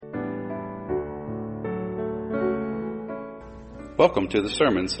Welcome to the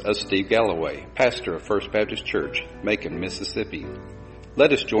sermons of Steve Galloway, pastor of First Baptist Church, Macon, Mississippi.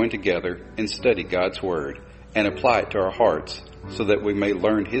 Let us join together and study God's Word and apply it to our hearts so that we may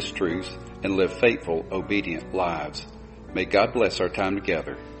learn His truths and live faithful, obedient lives. May God bless our time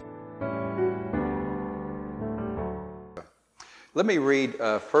together. Let me read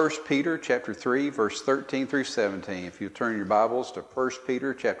 1 Peter chapter 3, verse 13 through 17. If you turn your Bibles to 1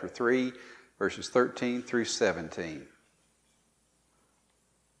 Peter chapter 3, verses 13 through 17.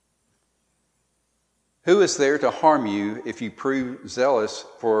 Who is there to harm you if you prove zealous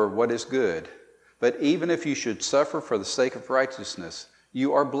for what is good? But even if you should suffer for the sake of righteousness,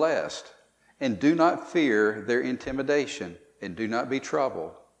 you are blessed. And do not fear their intimidation, and do not be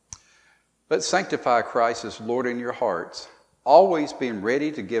troubled. But sanctify Christ as Lord in your hearts, always being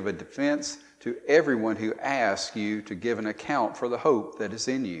ready to give a defense to everyone who asks you to give an account for the hope that is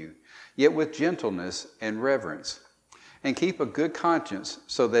in you, yet with gentleness and reverence. And keep a good conscience,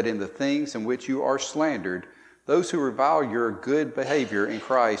 so that in the things in which you are slandered, those who revile your good behavior in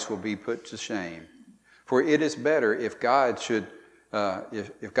Christ will be put to shame. For it is better if God should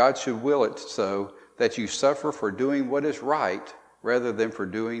will it so, that you suffer for doing what is right, rather than for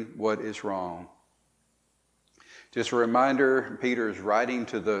doing what is wrong. Just a reminder, Peter is writing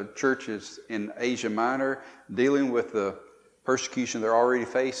to the churches in Asia Minor, dealing with the persecution they're already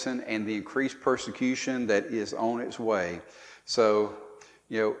facing and the increased persecution that is on its way. So,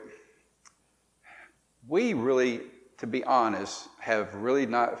 we really, to be honest, have really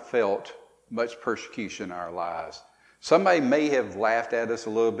not felt much persecution in our lives. Somebody may have laughed at us a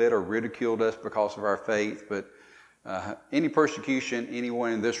little bit or ridiculed us because of our faith, but any persecution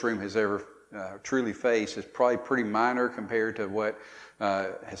anyone in this room has ever truly faced is probably pretty minor compared to what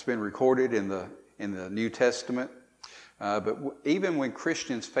has been recorded in the New Testament. But even when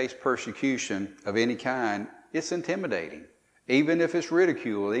Christians face persecution of any kind, it's intimidating. Even if it's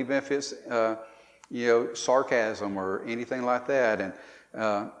ridicule, even if it's sarcasm or anything like that. And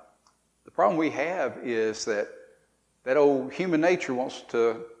the problem we have is that old human nature wants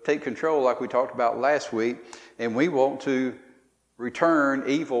to take control, like we talked about last week, and we want to return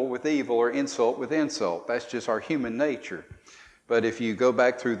evil with evil or insult with insult. That's just our human nature. But if you go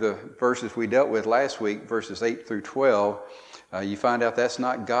back through the verses we dealt with last week, verses 8 through 12, you find out that's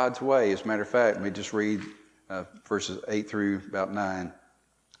not God's way. As a matter of fact, let me just read verses 8 through about 9.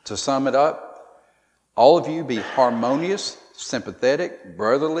 To sum it up, all of you be harmonious, sympathetic,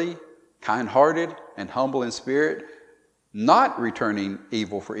 brotherly, kind-hearted, and humble in spirit, not returning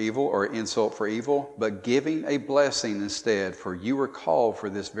evil for evil or insult for evil, but giving a blessing instead, for you were called for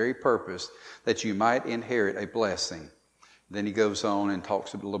this very purpose, that you might inherit a blessing. Then he goes on and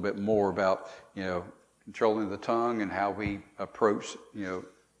talks a little bit more about, controlling the tongue and how we approach,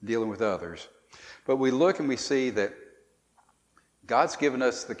 dealing with others. But we look and we see that God's given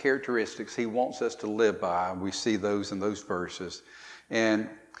us the characteristics He wants us to live by. We see those in those verses. But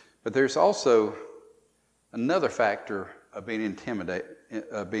there's also another factor of being intimidated.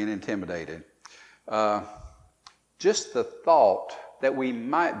 Just the thought that we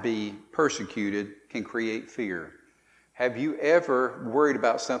might be persecuted can create fear. Have you ever worried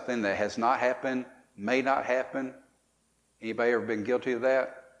about something that has not happened, may not happen? Anybody ever been guilty of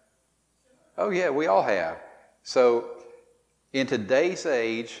that? Oh yeah, we all have. So in today's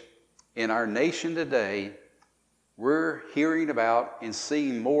age, in our nation today, we're hearing about and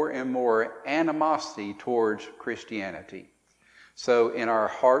seeing more and more animosity towards Christianity. So in our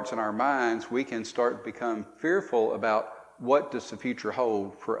hearts and our minds, we can start to become fearful about what does the future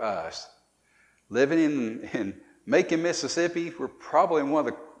hold for us. Living in Macon, Mississippi, we're probably in one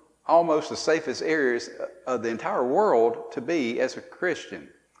of the almost the safest areas of the entire world to be as a Christian.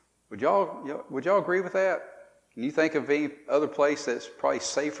 Would y'all agree with that? Can you think of any other place that's probably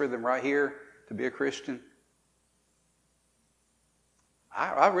safer than right here to be a Christian?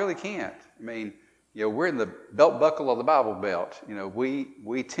 I really can't. I mean, we're in the belt buckle of the Bible Belt.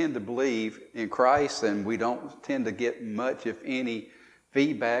 We tend to believe in Christ, and we don't tend to get much, if any,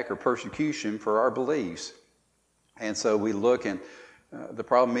 feedback or persecution for our beliefs. And so we look, and the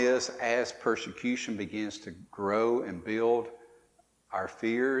problem is, as persecution begins to grow and build, our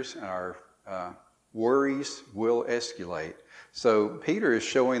fears and our worries will escalate. So Peter is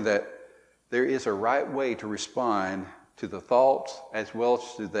showing that there is a right way to respond to the thoughts as well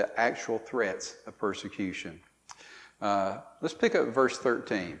as to the actual threats of persecution. Let's pick up verse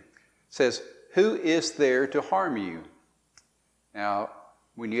 13. It says, who is there to harm you? Now,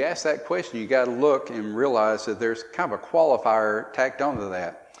 when you ask that question, you got to look and realize that there's kind of a qualifier tacked onto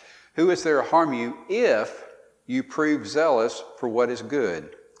that. Who is there to harm you if you prove zealous for what is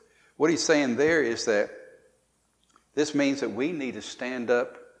good? What he's saying there is that This means that we need to stand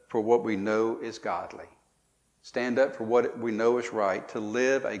up for what we know is godly. Stand up for what we know is right, to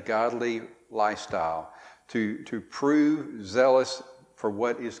live a godly lifestyle, to prove zealous for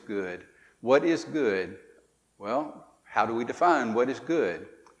what is good. What is good? Well, how do we define what is good?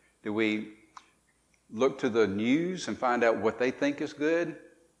 Do we look to the news and find out what they think is good?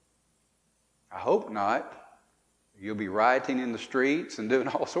 I hope not. You'll be rioting in the streets and doing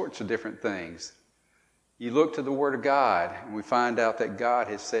all sorts of different things. You look to the Word of God, and we find out that God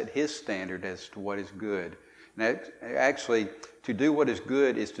has set His standard as to what is good. And actually, to do what is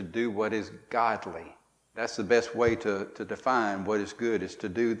good is to do what is godly. That's the best way to define what is good, is to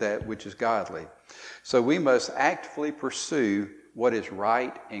do that which is godly. So we must actively pursue what is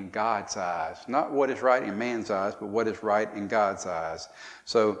right in God's eyes. Not what is right in man's eyes, but what is right in God's eyes.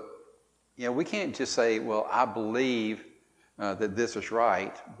 So, we can't just say, well, I believe that this is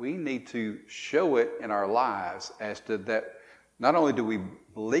right. We need to show it in our lives as to that. Not only do we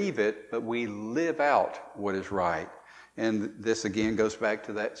believe it, but we live out what is right. And this again goes back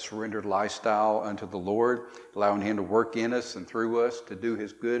to that surrendered lifestyle unto the Lord, allowing Him to work in us and through us to do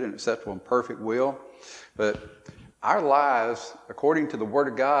His good and acceptable and perfect will. But our lives, according to the Word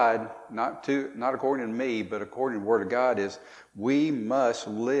of God, not according to me, but according to the Word of God, is we must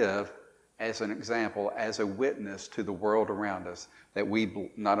live as an example, as a witness to the world around us, that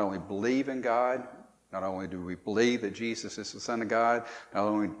we not only believe in God, not only do we believe that Jesus is the Son of God, not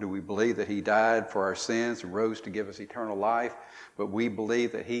only do we believe that He died for our sins and rose to give us eternal life, but we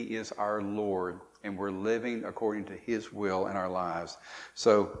believe that He is our Lord and we're living according to His will in our lives.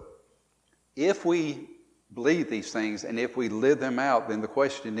 So if we believe these things and if we live them out, then the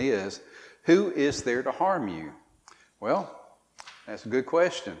question is, who is there to harm you? Well, that's a good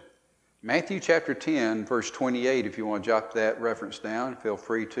question. Matthew chapter 10, verse 28, if you want to jot that reference down, feel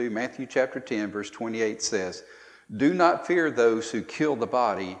free to. Matthew chapter 10, verse 28 says, "Do not fear those who kill the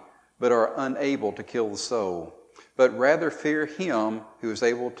body, but are unable to kill the soul, but rather fear Him who is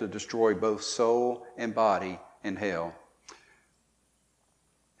able to destroy both soul and body in hell."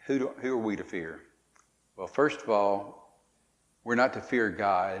 Who are we to fear? Well, first of all, we're not to fear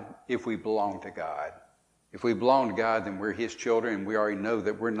God if we belong to God. If we belong to God, then we're His children, and we already know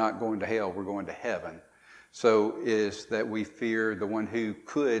that we're not going to hell, we're going to heaven. So is that we fear the one who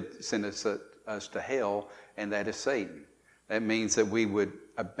could send us to hell, and that is Satan. That means that we would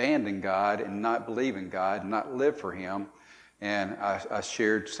abandon God and not believe in God, not live for Him. And I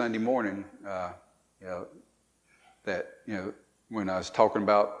shared Sunday morning, when I was talking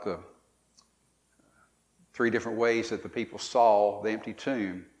about the 3 different ways that the people saw the empty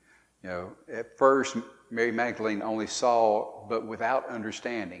tomb. At first, Mary Magdalene only saw, but without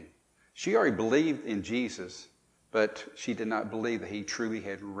understanding. She already believed in Jesus, but she did not believe that He truly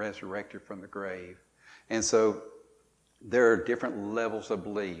had resurrected from the grave. And so there are different levels of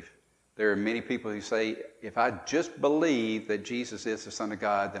belief. There are many people who say, if I just believe that Jesus is the Son of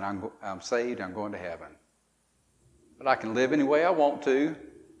God, then I'm saved, I'm going to heaven. But I can live any way I want to.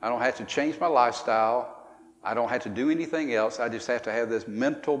 I don't have to change my lifestyle. I don't have to do anything else. I just have to have this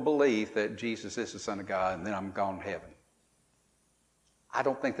mental belief that Jesus is the Son of God, and then I'm gone to heaven. I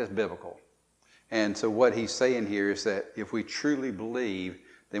don't think that's biblical. And so what he's saying here is that if we truly believe,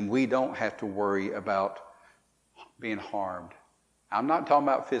 then we don't have to worry about being harmed. I'm not talking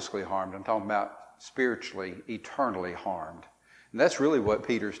about physically harmed. I'm talking about spiritually, eternally harmed. And that's really what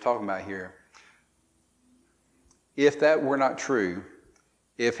Peter's talking about here. If that were not true,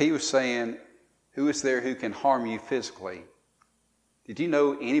 if he was saying, who is there who can harm you physically? Did you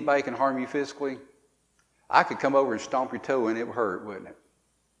know anybody can harm you physically? I could come over and stomp your toe and it would hurt, wouldn't it?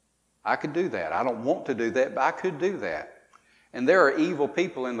 I could do that. I don't want to do that, but I could do that. And there are evil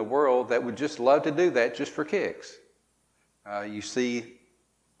people in the world that would just love to do that just for kicks. You see,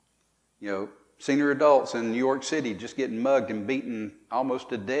 senior adults in New York City just getting mugged and beaten almost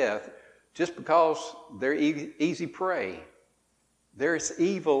to death just because they're easy prey. There's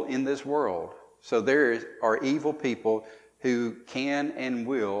evil in this world. So there are evil people who can and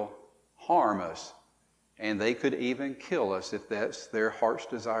will harm us. And they could even kill us if that's their heart's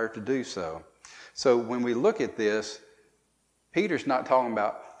desire to do so. So when we look at this, Peter's not talking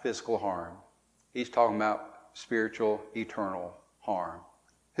about physical harm. He's talking about spiritual, eternal harm.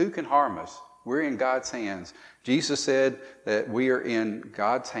 Who can harm us? We're in God's hands. Jesus said that we are in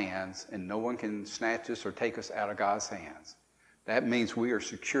God's hands and no one can snatch us or take us out of God's hands. That means we are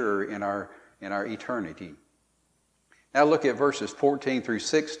secure in our eternity. Now look at verses 14 through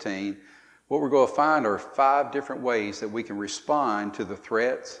 16. What we're going to find are 5 different ways that we can respond to the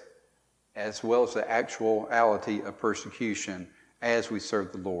threats as well as the actuality of persecution as we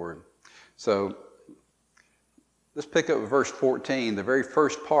serve the Lord. So Let's pick up with verse 14. The very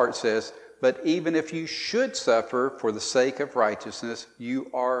first part says, "But even if you should suffer for the sake of righteousness, you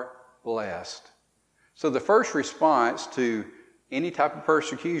are blessed." So the first response to any type of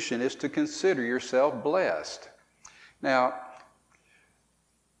persecution is to consider yourself blessed. Now,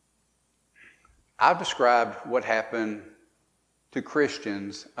 I've described what happened to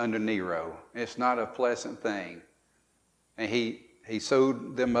Christians under Nero. It's not a pleasant thing. And he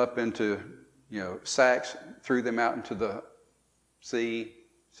sewed them up into, sacks, threw them out into the sea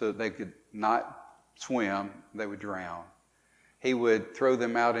so that they could not swim, they would drown. He would throw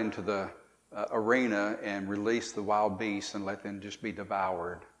them out into the arena and release the wild beasts and let them just be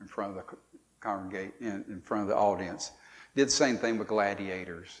devoured in front of the in front of the audience. Did the same thing with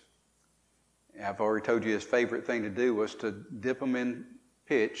gladiators. I've already told you his favorite thing to do was to dip them in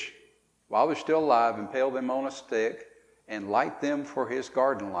pitch while they're still alive, impale them on a stick, and light them for his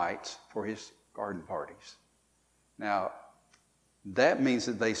garden lights, for his garden parties. Now, that means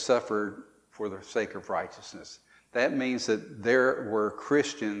that they suffered for the sake of righteousness. That means that there were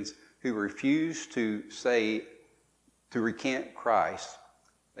Christians who refused to recant Christ.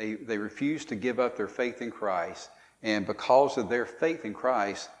 They refused to give up their faith in Christ. And because of their faith in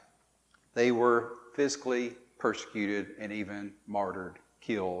Christ, they were physically persecuted and even martyred,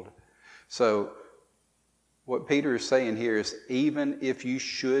 killed. So what Peter is saying here is, even if you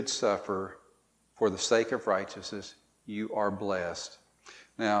should suffer for the sake of righteousness, you are blessed.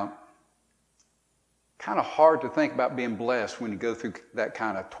 Now, kind of hard to think about being blessed when you go through that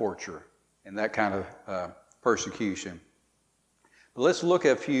kind of torture and that kind of persecution. But let's look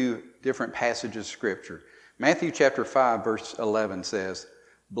at a few different passages of Scripture. Matthew chapter 5, verse 11 says,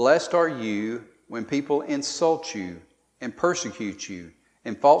 "Blessed are you when people insult you and persecute you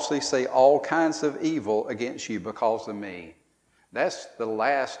and falsely say all kinds of evil against you because of me." That's the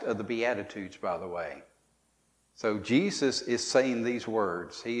last of the Beatitudes, by the way. So Jesus is saying these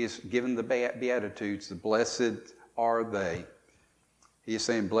words. He is giving the Beatitudes, the blessed are they. He is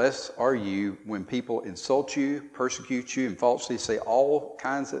saying, blessed are you when people insult you, persecute you, and falsely say all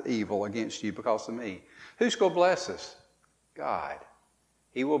kinds of evil against you because of me. Who's going to bless us? God.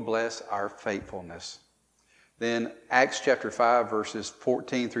 He will bless our faithfulness. Then Acts chapter 5, verses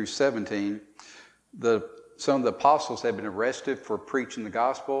 14 through 17, some of the apostles had been arrested for preaching the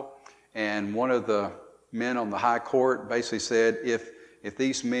gospel, and one of the men on the high court basically said, if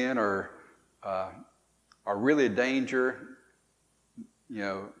these men are really a danger,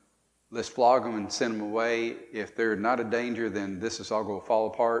 let's flog them and send them away. If they're not a danger, then this is all going to fall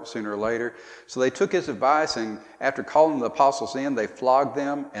apart sooner or later. So they took his advice, and after calling the apostles in, they flogged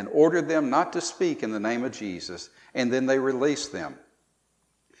them and ordered them not to speak in the name of Jesus, and then they released them.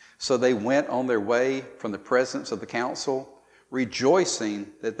 So they went on their way from the presence of the council,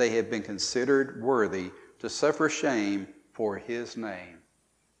 rejoicing that they had been considered worthy to suffer shame for his name.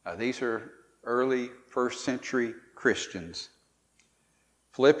 These are early first century Christians.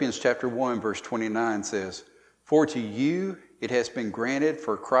 Philippians chapter 1, verse 29 says, "For to you it has been granted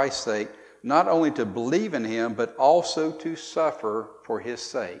for Christ's sake not only to believe in him, but also to suffer for his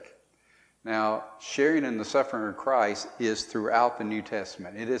sake." Now, sharing in the suffering of Christ is throughout the New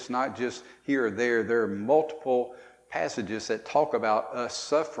Testament. It is not just here or there. There are multiple passages that talk about us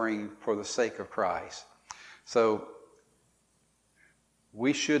suffering for the sake of Christ. So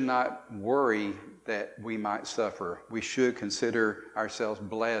we should not worry that we might suffer. We should consider ourselves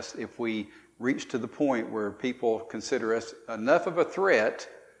blessed if we reach to the point where people consider us enough of a threat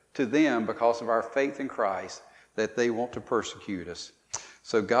to them because of our faith in Christ that they want to persecute us.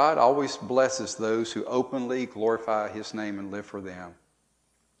 So God always blesses those who openly glorify his name and live for them.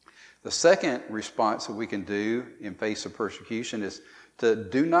 The second response that we can do in face of persecution is to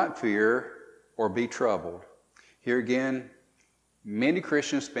do not fear or be troubled. Here again, many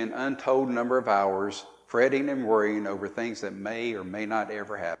Christians spend untold number of hours fretting and worrying over things that may or may not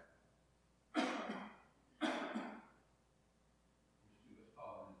ever happen.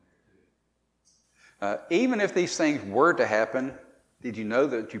 Even if these things were to happen, did you know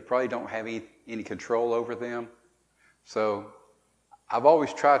that you probably don't have any control over them? So I've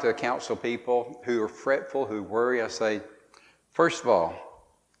always tried to counsel people who are fretful, who worry. I say, first of all,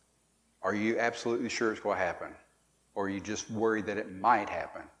 are you absolutely sure it's going to happen? Or are you just worried that it might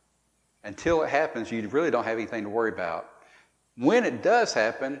happen? Until it happens, you really don't have anything to worry about. When it does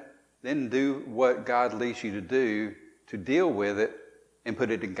happen, then do what God leads you to do to deal with it and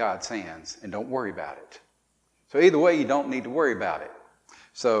put it in God's hands, and don't worry about it. So either way, you don't need to worry about it.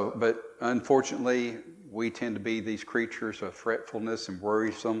 So, but unfortunately, we tend to be these creatures of fretfulness and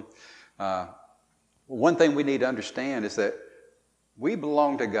worrisome. One thing we need to understand is that we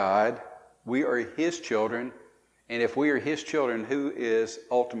belong to God. We are his children, And if we are his children, who is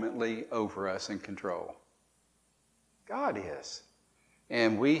ultimately over us in control? God is.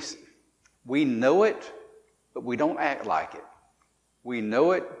 And we know it, but we don't act like it. We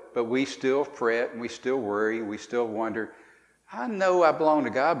know it, but we still fret, and we still worry, we still wonder, I know I belong to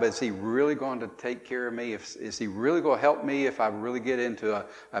God, but is he really going to take care of me? Is he really going to help me if I really get into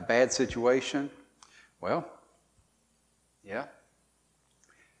a bad situation? Well, yeah.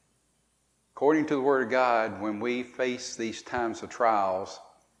 According to the Word of God, when we face these times of trials,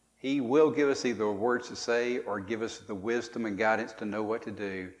 he will give us either words to say or give us the wisdom and guidance to know what to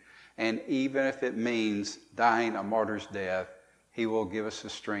do. And even if it means dying a martyr's death, he will give us the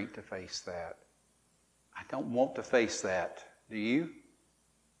strength to face that. I don't want to face that. Do you?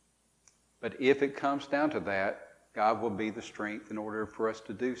 But if it comes down to that, God will be the strength in order for us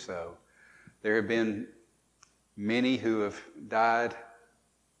to do so. There have been many who have died,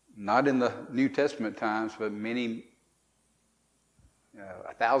 not in the New Testament times, but many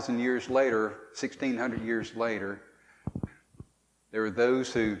 1,000 years later, 1,600 years later. There were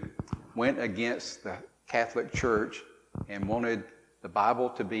those who went against the Catholic Church and wanted the Bible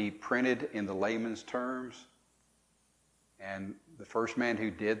to be printed in the layman's terms. And the first man who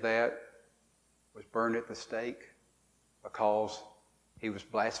did that was burned at the stake because he was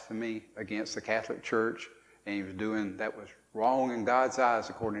blasphemy against the Catholic Church, and he was doing that was wrong in God's eyes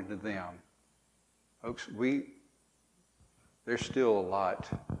according to them. Folks, there's still a lot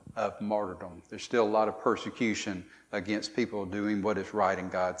of martyrdom. There's still a lot of persecution against people doing what is right in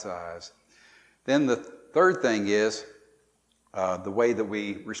God's eyes. Then the third thing is, the way that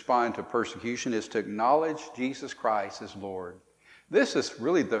we respond to persecution is to acknowledge Jesus Christ as Lord. This is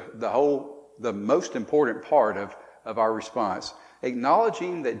really the most important part of our response.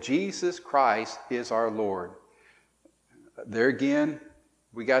 Acknowledging that Jesus Christ is our Lord. There again,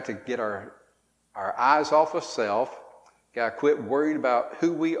 we got to get our eyes off of self. Got to quit worrying about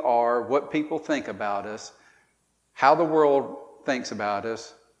who we are, what people think about us, how the world thinks about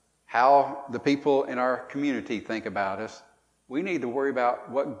us, how the people in our community think about us. We need to worry about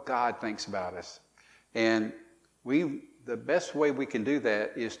what God thinks about us. And the best way we can do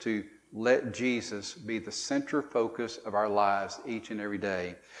that is to let Jesus be the center focus of our lives each and every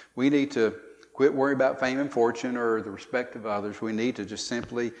day. We need to quit worrying about fame and fortune or the respect of others. We need to just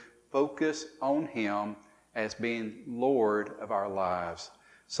simply focus on him as being Lord of our lives.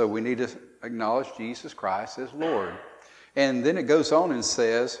 So we need to acknowledge Jesus Christ as Lord. And then it goes on and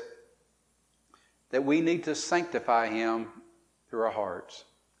says that we need to sanctify him through our hearts.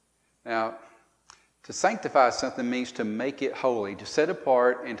 Now, to sanctify something means to make it holy, to set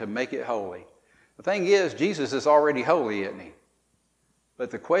apart and to make it holy. The thing is, Jesus is already holy, isn't he? But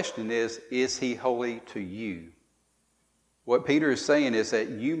the question is he holy to you? What Peter is saying is that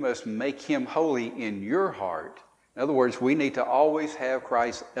you must make him holy in your heart. In other words, we need to always have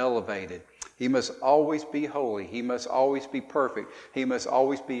Christ elevated. He must always be holy. He must always be perfect. He must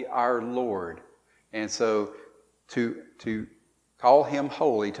always be our Lord. And so to call him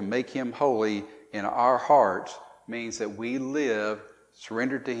holy, to make him holy in our hearts means that we live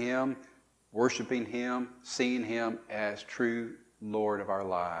surrendered to him, worshiping him, seeing him as true Lord of our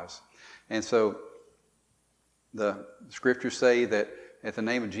lives. And so the scriptures say that at the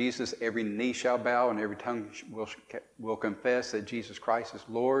name of Jesus, every knee shall bow and every tongue will confess that Jesus Christ is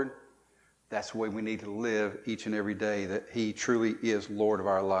Lord. That's the way we need to live each and every day, that he truly is Lord of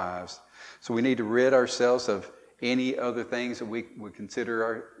our lives. So we need to rid ourselves of any other things that we would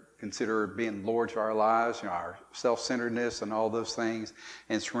consider being lords of our lives, our self-centeredness and all those things,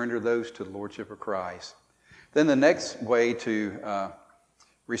 and surrender those to the Lordship of Christ. Then the next way to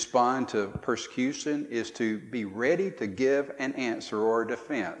respond to persecution is to be ready to give an answer or a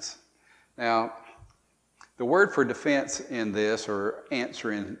defense. Now, the word for defense in this, or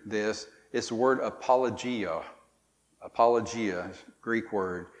answer in this, is the word apologia. Apologia is a Greek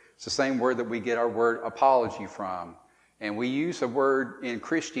word. It's the same word that we get our word apology from. And we use a word in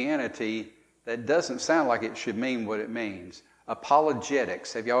Christianity that doesn't sound like it should mean what it means.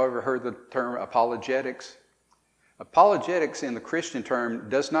 Apologetics. Have y'all ever heard the term apologetics? Apologetics in the Christian term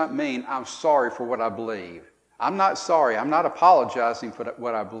does not mean I'm sorry for what I believe. I'm not sorry. I'm not apologizing for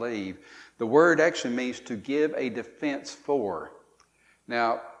what I believe. The word actually means to give a defense for.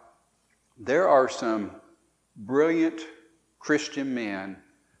 Now, there are some brilliant Christian men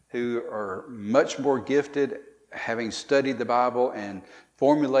who are much more gifted, having studied the Bible and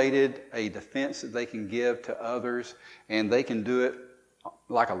formulated a defense that they can give to others, and they can do it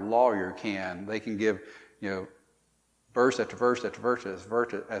like a lawyer can. They can give, verse after verse after verse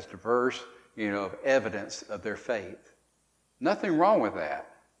after verse, of evidence of their faith. Nothing wrong with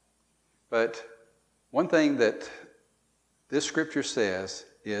that. But One thing that this scripture says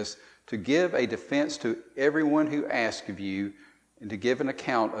is to give a defense to everyone who asks of you, and to give an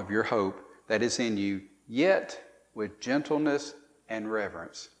account of your hope that is in you, yet with gentleness and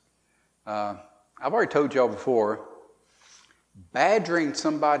reverence. I've already told y'all before, badgering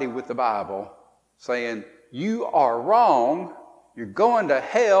somebody with the Bible, saying, you are wrong, you're going to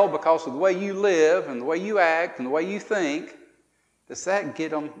hell because of the way you live and the way you act and the way you think, does that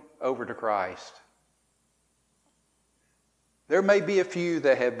get them over to Christ? There may be a few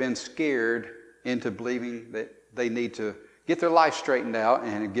that have been scared into believing that they need to get their life straightened out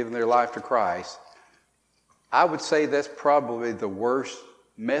and give their life to Christ. I would say that's probably the worst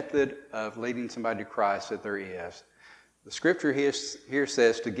method of leading somebody to Christ that there is. The scripture here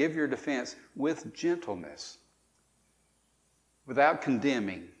says to give your defense with gentleness, without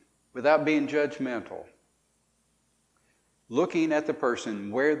condemning, without being judgmental, looking at the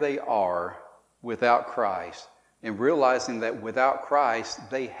person where they are without Christ, and realizing that without Christ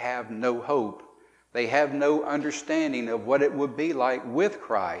they have no hope. They have no understanding of what it would be like with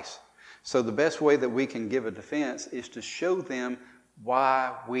Christ. So the best way that we can give a defense is to show them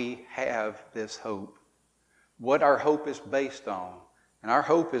why we have this hope, what our hope is based on. And our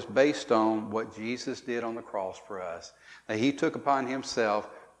hope is based on what Jesus did on the cross for us. That He took upon Himself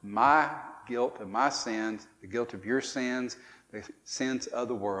my guilt of my sins, the guilt of your sins, the sins of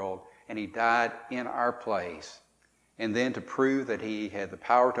the world, and He died in our place. And then to prove that He had the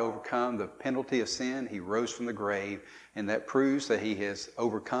power to overcome the penalty of sin, He rose from the grave. And that proves that He has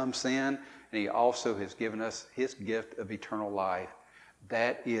overcome sin, and He also has given us His gift of eternal life.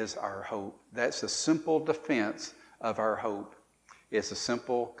 That is our hope. That's a simple defense of our hope. It's a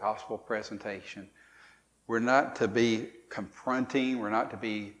simple gospel presentation. We're not to be confronting, we're not to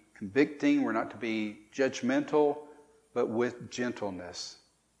be convicting, we're not to be judgmental, but with gentleness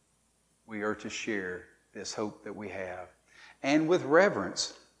we are to share this hope that we have. And with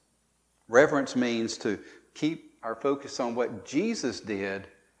reverence. Reverence means to keep our focus on what Jesus did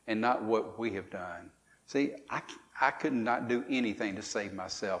and not what we have done. See, I could not do anything to save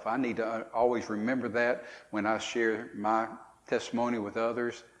myself. I need to always remember that when I share my testimony with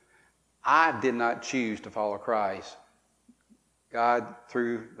others. I did not choose to follow Christ. God,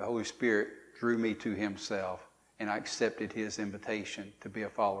 through the Holy Spirit, drew me to Himself, and I accepted His invitation to be a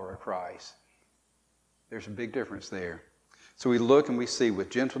follower of Christ. There's a big difference there. So we look and we see with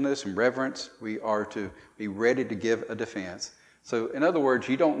gentleness and reverence, we are to be ready to give a defense. So in other words,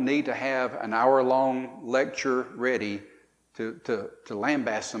 you don't need to have an hour-long lecture ready to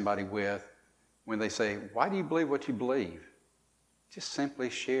lambast somebody with when they say, why do you believe what you believe? Just simply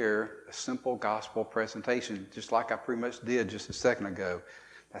share a simple gospel presentation, just like I pretty much did just a second ago.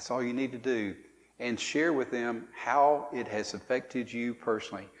 That's all you need to do. And share with them how it has affected you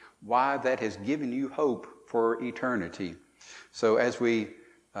personally, why that has given you hope for eternity. So as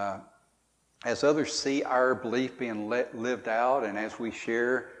others see our belief being lived out, and as we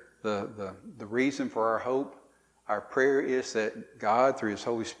share the reason for our hope, our prayer is that God, through His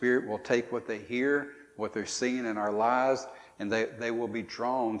Holy Spirit, will take what they hear, what they're seeing in our lives, and they will be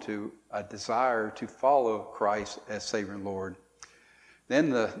drawn to a desire to follow Christ as Savior and Lord. Then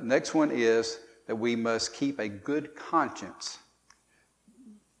the next one is that we must keep a good conscience.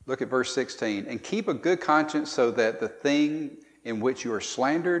 Look at verse 16. And keep a good conscience so that the thing in which you are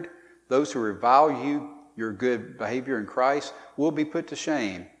slandered, those who revile you, your good behavior in Christ, will be put to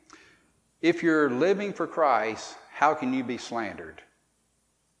shame. If you're living for Christ, how can you be slandered?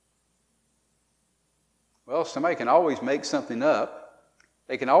 Well, somebody can always make something up.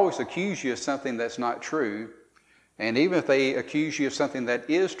 They can always accuse you of something that's not true. And even if they accuse you of something that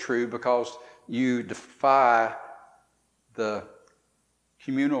is true because you defy the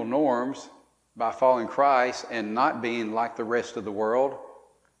communal norms by following Christ and not being like the rest of the world,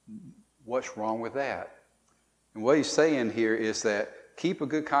 what's wrong with that? And what he's saying here is that keep a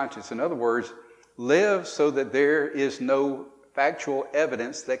good conscience. In other words, live so that there is no factual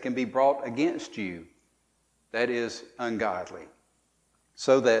evidence that can be brought against you that is ungodly.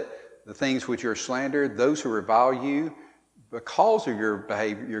 So that the things which are slandered, those who revile you because of your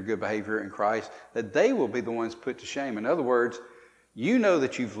behavior, your good behavior in Christ, that they will be the ones put to shame. In other words, you know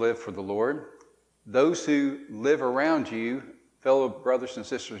that you've lived for the Lord. Those who live around you, fellow brothers and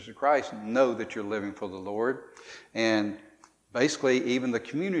sisters of Christ, know that you're living for the Lord. And basically, even the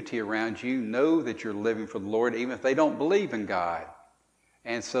community around you know that you're living for the Lord, even if they don't believe in God.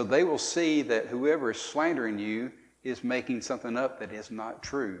 And so they will see that whoever is slandering you is making something up that is not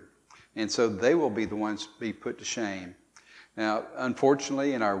true. And so they will be the ones to be put to shame. Now,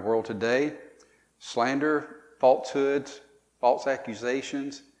 unfortunately, in our world today, slander, falsehoods, false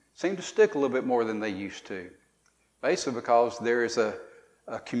accusations seem to stick a little bit more than they used to. Basically because there is a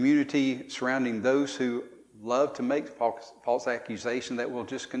community surrounding those who love to make false accusation that will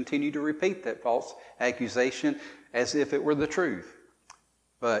just continue to repeat that false accusation as if it were the truth.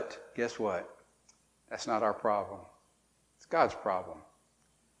 But guess what? That's not our problem. It's God's problem.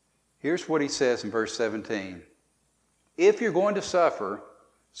 Here's what he says in verse 17. If you're going to suffer,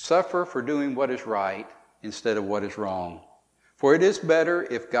 suffer for doing what is right instead of what is wrong. For it is better,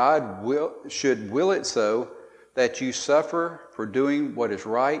 if God should will it so, that you suffer for doing what is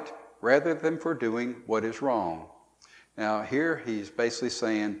right rather than for doing what is wrong. Now here he's basically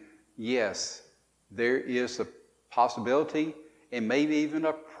saying, yes, there is a possibility and maybe even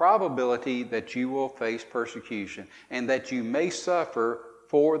a probability that you will face persecution and that you may suffer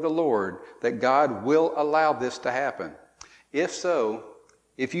for the Lord, that God will allow this to happen. If so,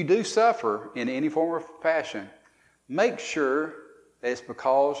 if you do suffer in any form or fashion, make sure that it's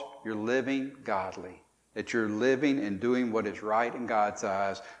because you're living godly, that you're living and doing what is right in God's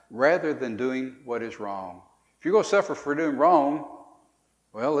eyes rather than doing what is wrong. If you're going to suffer for doing wrong,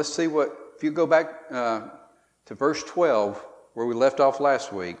 well, let's see if you go back to verse 12 where we left off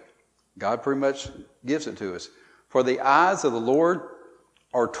last week, God pretty much gives it to us. For the eyes of the Lord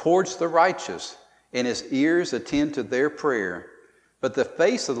are towards the righteous, and his ears attend to their prayer. But the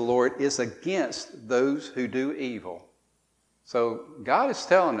face of the Lord is against those who do evil. So God is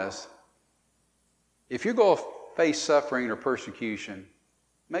telling us, if you're going to face suffering or persecution,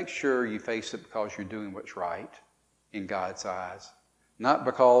 make sure you face it because you're doing what's right in God's eyes, not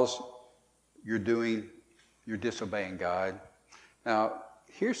because you're disobeying God. Now,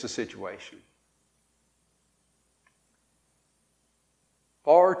 here's the situation.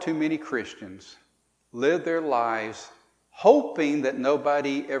 Far too many Christians live their lives hoping that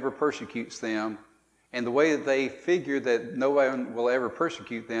nobody ever persecutes them, and the way that they figure that no one will ever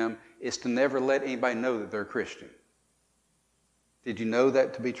persecute them is to never let anybody know that they're a Christian. Did you know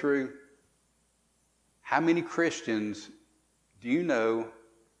that to be true? How many Christians do you know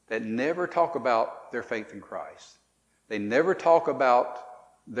that never talk about their faith in Christ? They never talk about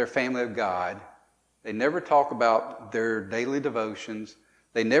their family of God. They never talk about their daily devotions.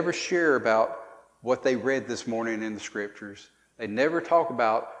 They never share about what they read this morning in the Scriptures. They never talk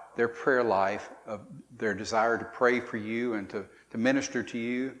about their prayer life, of their desire to pray for you and to minister to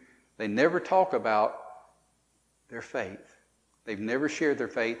you. They never talk about their faith. They've never shared their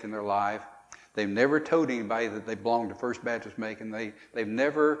faith in their life. They've never told anybody that they belong to First Baptist Macon. They've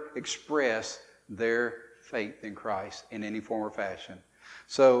never expressed their faith in Christ in any form or fashion.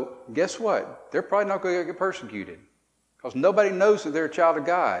 So guess what? They're probably not going to get persecuted because nobody knows that they're a child of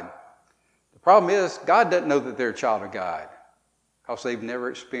God. The problem is God doesn't know that they're a child of God because they've never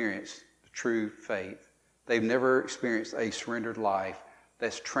experienced the true faith. They've never experienced a surrendered life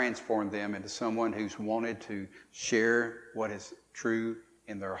that's transformed them into someone who's wanted to share what is true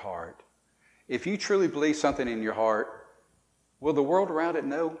in their heart. If you truly believe something in your heart, will the world around it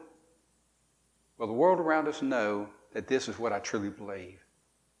know? Will the world around us know that this is what I truly believe?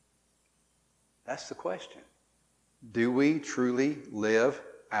 That's the question. Do we truly live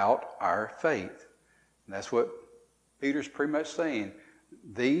out our faith? And that's what Peter's pretty much saying.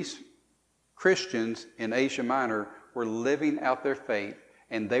 These Christians in Asia Minor were living out their faith,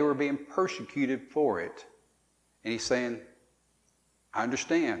 and they were being persecuted for it. And he's saying, I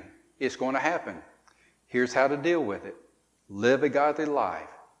understand. It's going to happen. Here's how to deal with it. Live a godly life.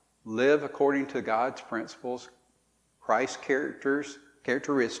 Live according to God's principles, Christ's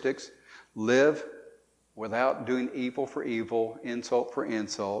characteristics. Live without doing evil for evil, insult for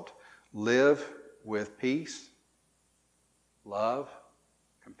insult. Live with peace, love,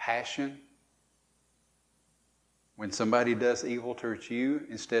 compassion. When somebody does evil towards you,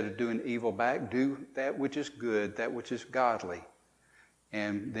 instead of doing evil back, do that which is good, that which is godly.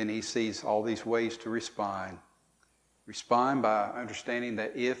 And then he sees all these ways to respond. Respond by understanding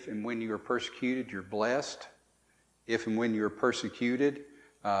that if and when you are persecuted, you're blessed. If and when you're persecuted,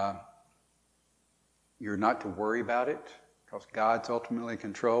 you're not to worry about it because God's ultimately in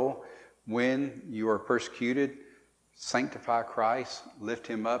control. When you are persecuted, sanctify Christ. Lift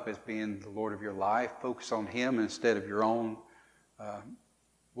him up as being the Lord of your life. Focus on him instead of your own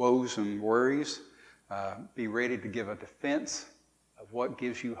woes and worries. Be ready to give a defense of what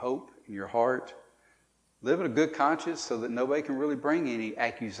gives you hope in your heart. Live in a good conscience so that nobody can really bring any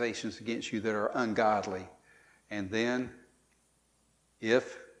accusations against you that are ungodly. And then,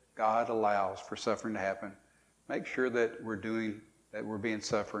 if God allows for suffering to happen, make sure that we're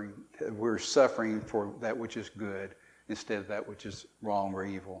suffering for that which is good instead of that which is wrong or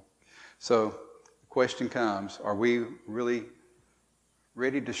evil. So the question comes, are we really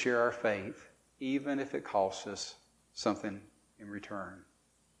ready to share our faith, even if it costs us something in return.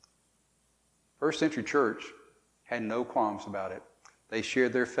 First century church had no qualms about it. They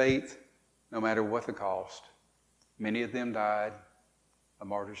shared their faith no matter what the cost. Many of them died a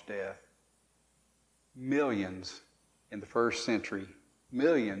martyr's death. Millions in the first century.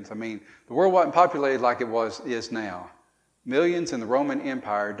 Millions. I mean, the world wasn't populated like is now. Millions in the Roman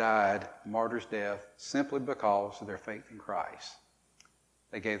Empire died a martyr's death simply because of their faith in Christ.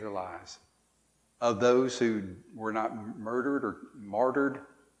 They gave their lives. Of those who were not murdered or martyred,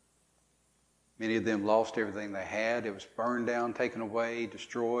 many of them lost everything they had. It was burned down, taken away,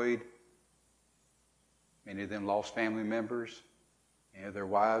 destroyed. Many of them lost family members. Their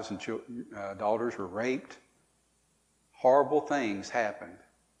wives and daughters were raped. Horrible things happened.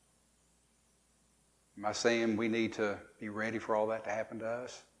 Am I saying we need to be ready for all that to happen to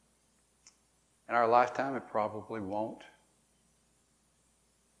us? In our lifetime, it probably won't.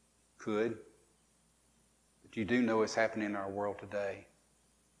 Could. But you do know it's happening in our world today.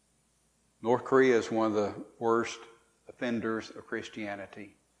 North Korea is one of the worst offenders of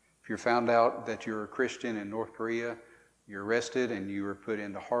Christianity. If you're found out that you're a Christian in North Korea, you're arrested and you are put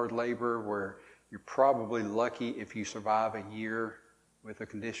into hard labor where you're probably lucky if you survive a year with the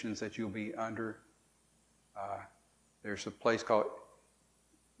conditions that you'll be under. There's a place called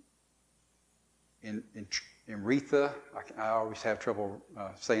in Retha. I always have trouble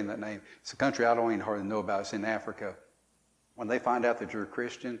saying that name. It's a country I don't even hardly know about. It's in Africa. When they find out that you're a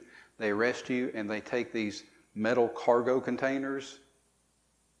Christian, they arrest you and they take these metal cargo containers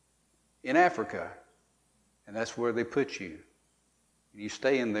in Africa, and that's where they put you. You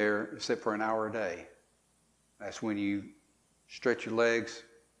stay in there except for an hour a day. That's when you stretch your legs,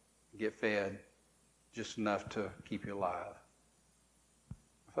 get fed, just enough to keep you alive.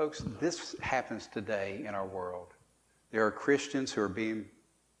 Folks, this happens today in our world. There are Christians who are being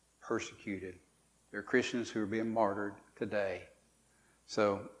persecuted. There are Christians who are being martyred today.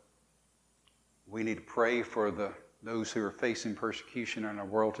 So we need to pray for those who are facing persecution in our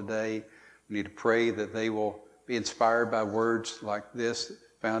world today. We need to pray that they will be inspired by words like this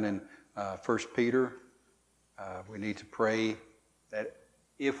found in 1 Peter. We need to pray that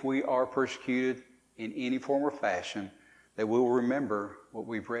if we are persecuted in any form or fashion, that we'll remember what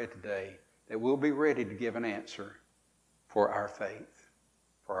we've read today, that we'll be ready to give an answer for our faith,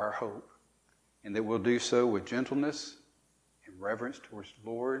 for our hope, and that we'll do so with gentleness and reverence towards the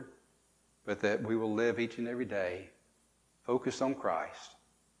Lord, but that we will live each and every day focused on Christ,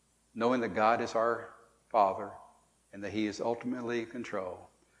 knowing that God is our Father and that He is ultimately in control,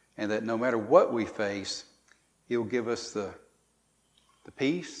 and that no matter what we face, He'll give us the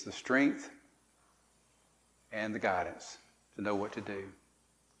peace, the strength, and the guidance to know what to do.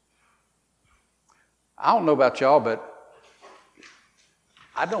 I don't know about y'all, but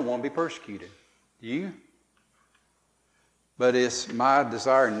I don't want to be persecuted. Do you? But it's my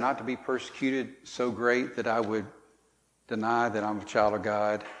desire not to be persecuted so great that I would deny that I'm a child of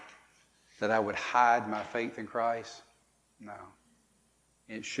God, that I would hide my faith in Christ. No.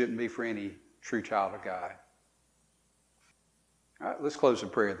 It shouldn't be for any true child of God. All right, let's close in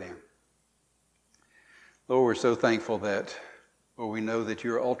prayer then. Lord, we're so thankful that, Lord, we know that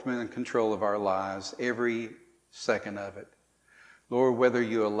you're ultimately in control of our lives, every second of it. Lord, whether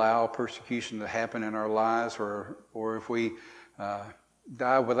you allow persecution to happen in our lives or if we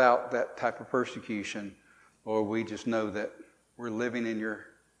die without that type of persecution, Lord, we just know that we're living in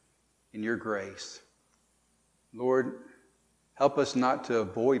your grace. Lord, help us not to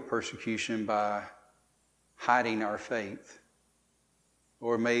avoid persecution by hiding our faith.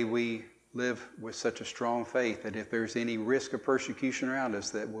 Lord, may we live with such a strong faith that if there's any risk of persecution around us,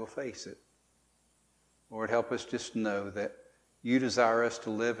 that we'll face it. Lord, help us just know that you desire us to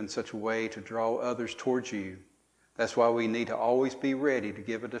live in such a way to draw others towards you. That's why we need to always be ready to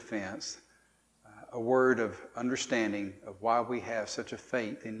give a defense, a word of understanding of why we have such a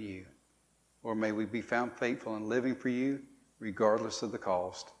faith in you. Or may we be found faithful in living for you regardless of the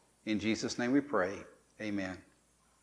cost. In Jesus' name we pray. Amen.